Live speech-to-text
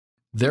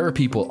There are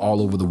people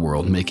all over the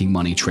world making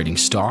money trading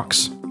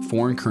stocks,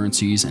 foreign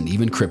currencies, and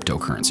even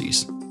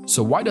cryptocurrencies.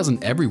 So why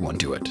doesn't everyone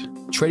do it?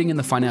 Trading in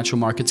the financial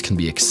markets can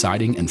be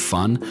exciting and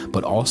fun,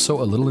 but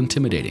also a little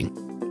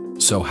intimidating.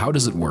 So how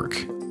does it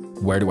work?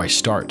 Where do I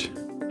start?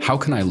 How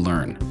can I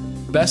learn?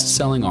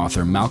 Best-selling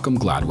author Malcolm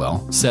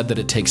Gladwell said that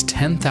it takes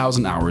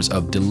 10,000 hours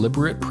of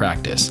deliberate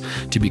practice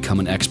to become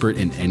an expert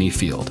in any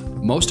field.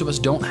 Most of us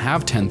don't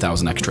have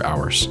 10,000 extra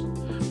hours.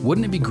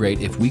 Wouldn't it be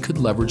great if we could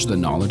leverage the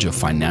knowledge of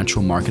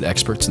financial market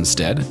experts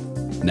instead?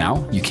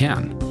 Now you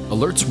can.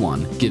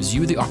 ALERTSone gives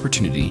you the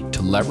opportunity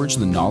to leverage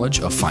the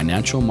knowledge of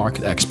financial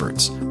market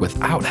experts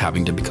without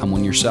having to become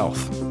one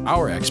yourself.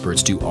 Our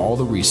experts do all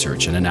the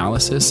research and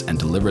analysis and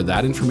deliver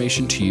that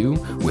information to you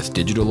with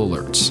digital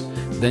alerts.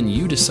 Then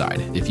you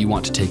decide if you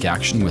want to take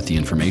action with the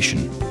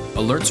information.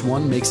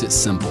 ALERTSone makes it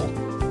simple.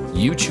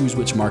 You choose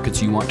which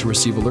markets you want to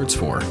receive alerts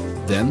for.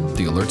 Then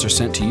the alerts are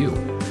sent to you.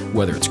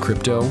 Whether it's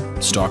crypto,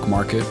 stock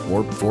market,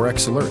 or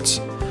Forex alerts,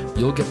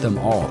 you'll get them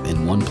all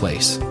in one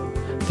place.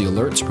 The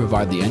alerts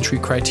provide the entry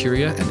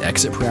criteria and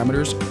exit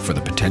parameters for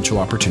the potential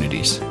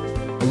opportunities.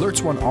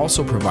 ALERTSone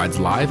also provides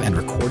live and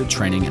recorded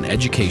training and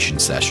education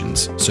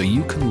sessions so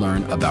you can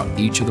learn about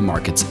each of the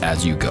markets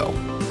as you go.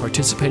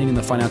 Participating in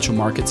the financial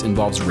markets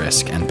involves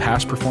risk, and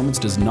past performance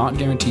does not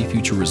guarantee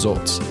future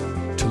results.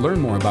 To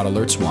learn more about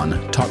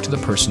ALERTSone, talk to the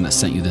person that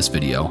sent you this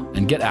video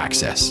and get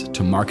access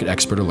to market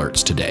expert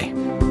alerts today.